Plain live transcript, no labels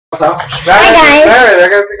Hi guys,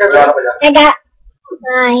 I got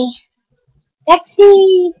my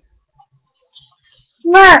vexy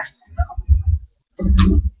smurf,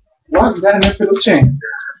 Wow, you got a new peluche.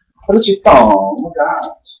 Peluche. Oh my gosh.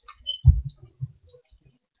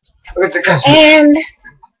 Look at the casa. and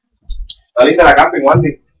Ahorita la camping,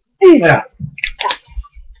 Wandy. Yeah.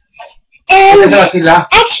 and Esa sila.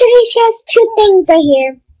 actually she has two things right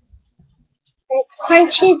here. It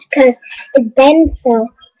crunches because it bends so,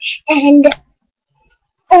 and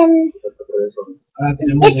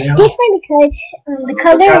it's different because the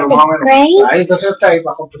color is the gray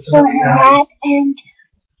for her hat, and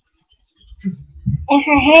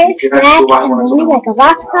her hair is black and blue like a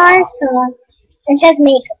rock star, so and she has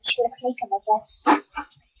makeup. She looks makeup, I guess.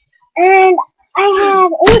 And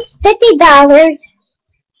it's $50,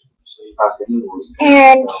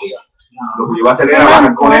 and my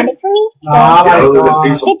mom bought it for me.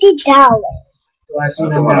 So $50.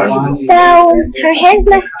 So her hair's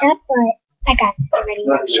messed up, but I got this already.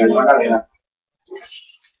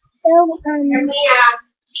 So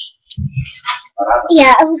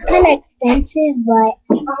yeah, it was kind of expensive, but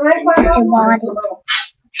I still bought it.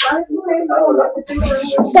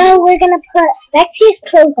 So we're gonna put Vexy's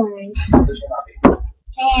clothes on,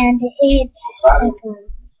 and it's like a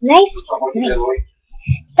nice.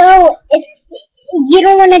 So if you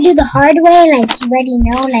don't want to do the hard way, like you already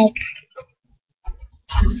know, like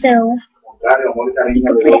so you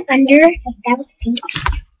can put it under like that with pink.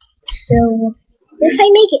 So what if I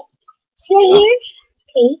make it? See right here?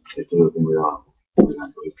 Okay.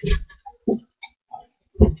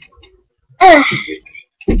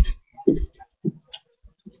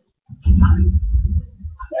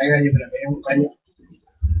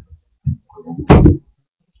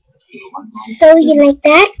 So you like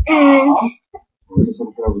that, and so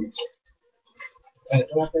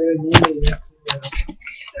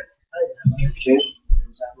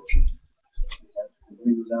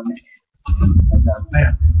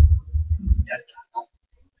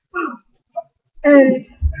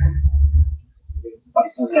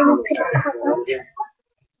we put it up,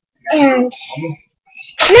 and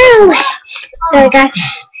no, sorry guys,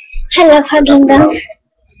 I love hugging them. These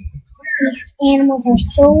animals are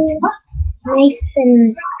so nice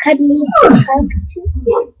and cuddly to hug to.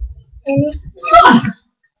 And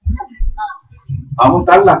Vamos a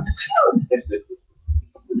darla.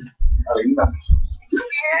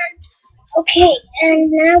 okay,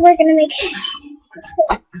 and now we're gonna make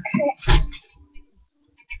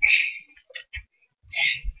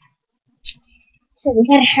so we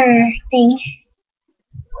got her thing.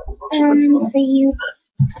 So you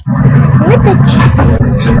flip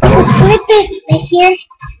it right here.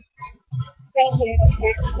 Right here,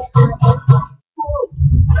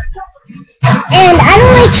 and I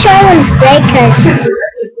don't like showing spray because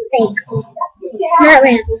it's fake. Not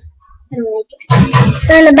real. I don't like it.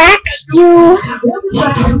 So in the back, you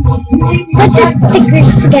put the stickers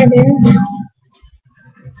together.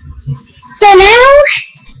 So now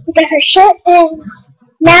we got her shirt, and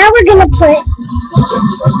now we're gonna put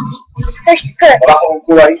her skirt.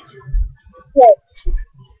 Right.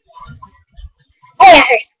 Oh yeah,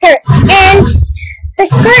 her skirt. And her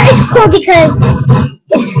skirt is cool because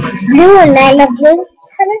it's blue and I love blue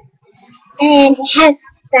color. And it has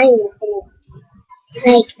diamonds in it.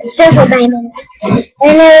 Like silver diamonds. And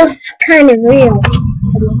it was kind of real.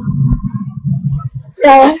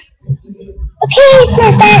 So, okay, so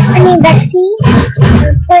Vexy,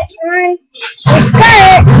 put on her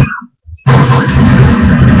skirt.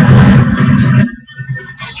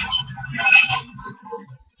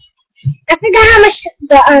 I forgot how much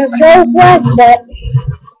the clothes was, but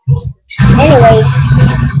anyway,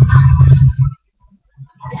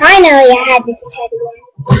 finally I had this teddy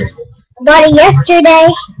bear. I bought it yesterday,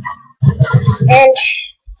 and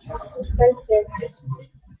it's expensive.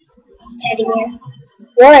 This teddy bear,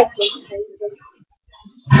 was expensive.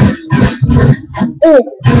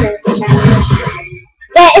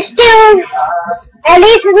 But it's still, at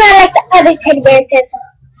least it's not like the other teddy bear because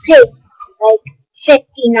hey, like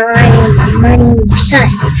 59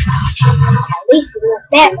 cents. At least it's not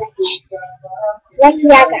that much. Lucky I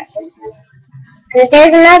got this one. Because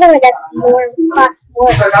there's another one that's more, costs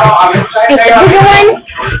more. Like the bigger one,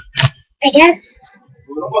 I guess.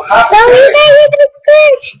 So you guys need to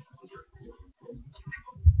be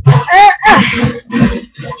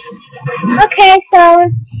okay, so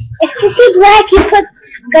if you see black, you put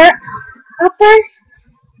skirt upper.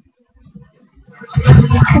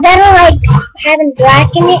 Because I don't like having black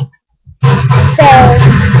in it. So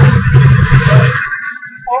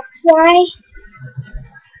that's why.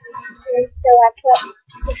 And so I put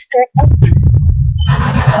the skirt up.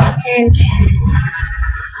 And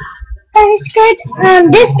her skirt,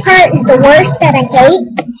 this part is the worst that I hate,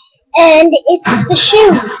 and it's the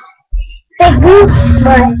shoes. It's like blue,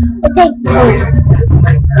 but it's like,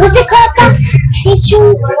 what's it called, Doc? These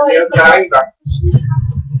shoes?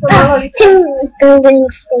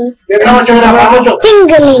 Tinglings.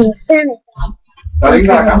 Tinglings.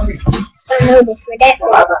 So I know this for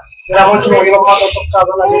definitely.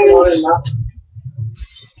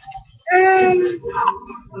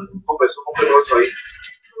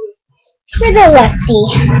 For the lefty.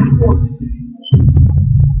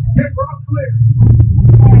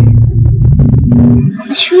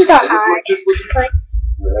 The shoes are hard, but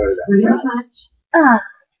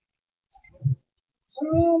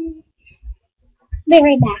be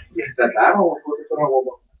right back.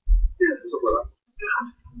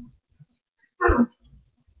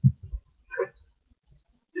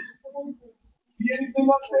 See anything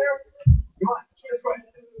up there? Come on, that's right.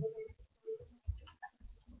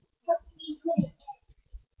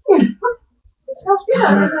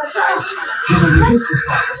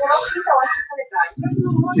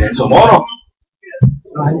 Eso mono.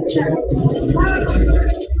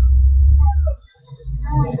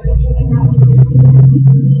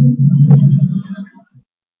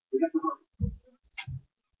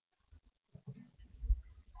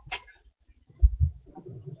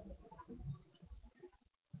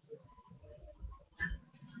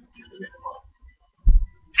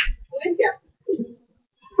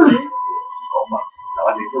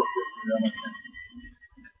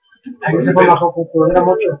 Ahí se fue bajo cultura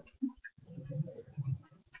mucho.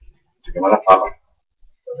 Se quema la papa.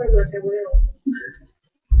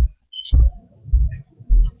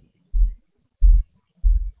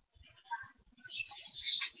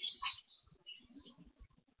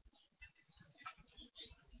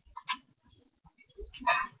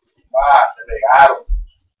 Ah, te pegaron.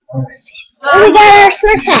 We got our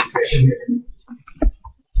Smurf hat.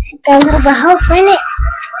 Got a little bit of hope in it.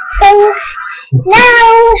 So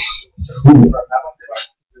now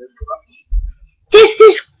this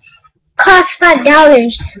is cost $5.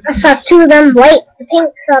 I saw two of them white,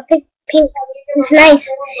 pink, so I picked pink. It's nice.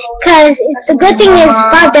 Cause the good thing is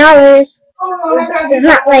 $5 is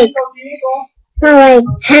not like $10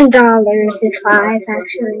 is $5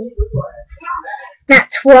 actually. Not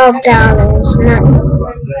 $12.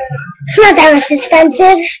 It's not that much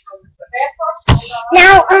expensive.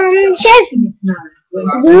 Now, she has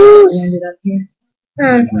blue thing. I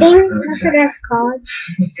forgot what it's called.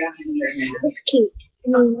 It's cute.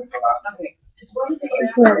 It's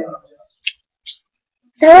blue.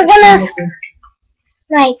 So we're gonna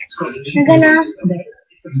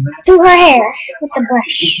do her hair with the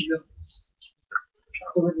brush.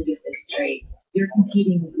 You're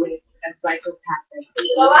competing with a psychopathic.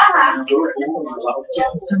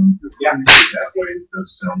 And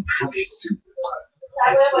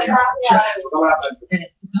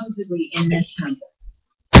it's supposedly in this country.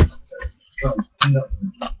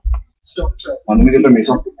 Mándame el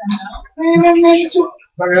permiso.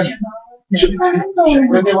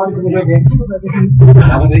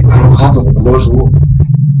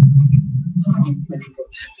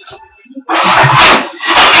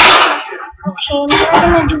 Okay, now we're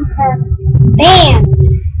gonna do her band.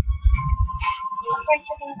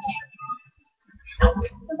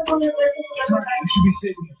 You should be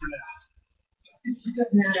sitting here for now. This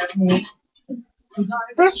doesn't matter to me. His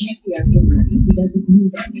artist can't be our favorite. He doesn't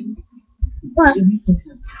need it. What?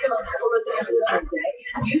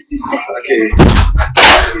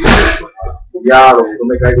 Cuidado, no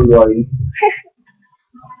me caigo yo ahí.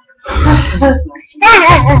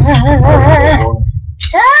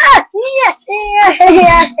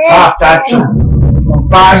 Ah, tacho.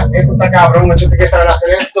 Compadre, esto está cabrón, no sé qué saber hacer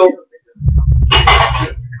esto.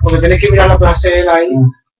 Porque tienes que mirar la clase ahí.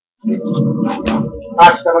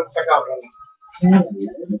 Ah, está cabrón.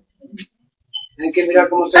 Tienes que mirar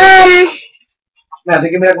cómo se mira,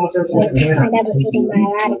 tienes que mirar cómo se My dad was eating my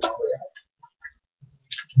erotic.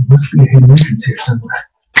 Must be a hidden entrance here somewhere.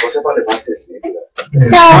 So, we're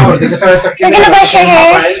gonna brush her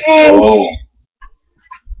hair and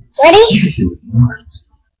ready?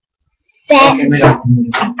 Set.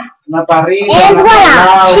 Una para arriba, And una para voila,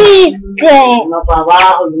 lado, she's good. una para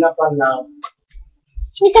abajo y una para el lado.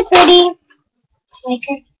 She's so pretty. Like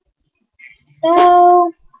her. So,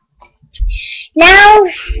 now,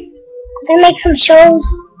 I'm gonna make some shows.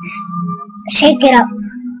 Shake it up.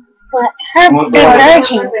 But the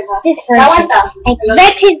version, this version, like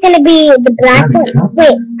Vexy's gonna be the black one.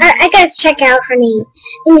 Wait, I gotta check out her name.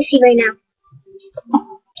 Let me see right now.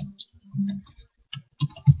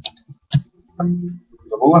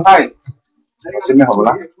 Lo pongo ahí. Así mejor,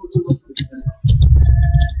 ¿verdad?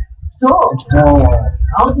 No.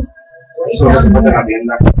 I'll just wait Eso se down pone en la there.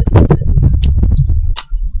 tienda.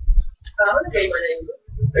 ¿A dónde te iban a ir?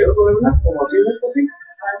 Hay otro de una, como así, así.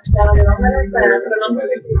 Hasta debajo de la escalera, pero no me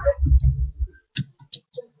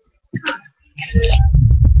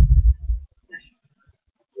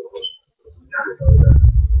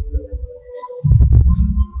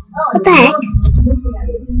What the heck?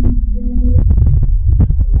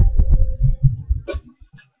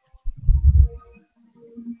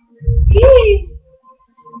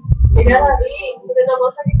 Mira, David, ¿te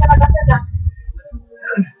tomó salir a la caseta?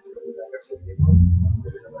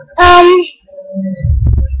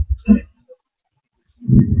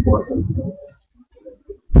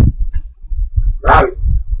 Claro.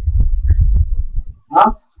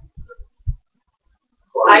 ¿Ah?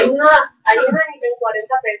 Hay una en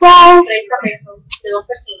 40 pesos, Well, 30 pesos, de 2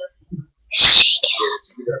 personas.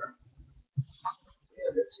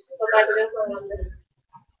 Total, pero es más grande.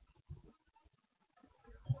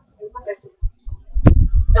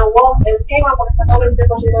 El quema porque está todo el 20%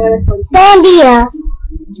 de descuento. buen día.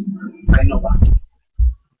 Ahí no va.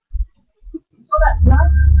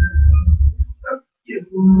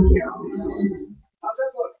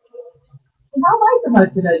 How like the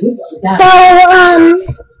most of those? So,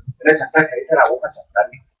 Era chantal, que ahí está la boca chantal.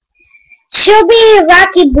 she'll be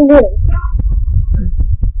Rocky Blue.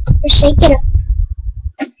 Shake it up.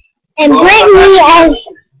 And Brittany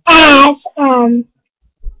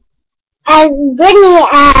Brittany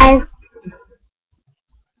as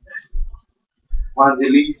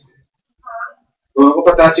Angelis. ¿Tú no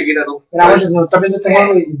compraste la chiquita tú? Pero oye, no estás viendo este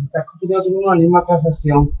juego y estás escuchando tú una misma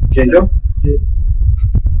transacción. ¿Quién yo? Sí.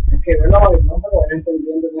 Es que, bueno, no, pero voy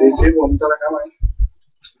entendiendo. Sí, bonita la cama ahí.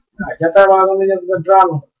 Ya trabajando medio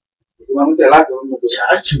temprano. Últimamente el acto, no te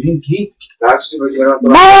Chacho, bien aquí. si me quiero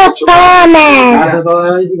Baphomet. Hace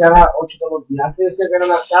todo el día a las 8 todos los días. Antes decía que era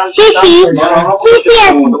las tardes. Fifi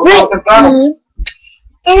as Brittany.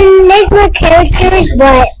 And there's more characters,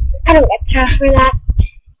 but I don't got time for that.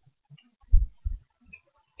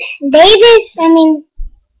 Davis, I mean,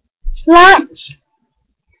 Slot,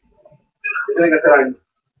 ¿Qué tiene que hacer ahí?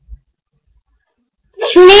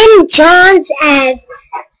 Flynn Johns as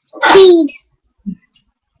Speed.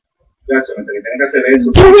 Ya, se me tiene que hacer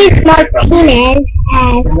eso. Luis Martinez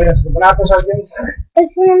as Mira, si te pones a pensar bien,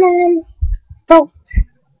 this one, folks.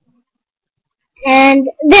 And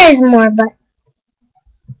there's more, but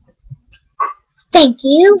thank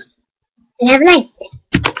you, and have a nice day.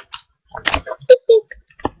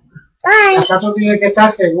 Bye. ¿acaso tiene que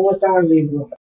estar según está en el libro?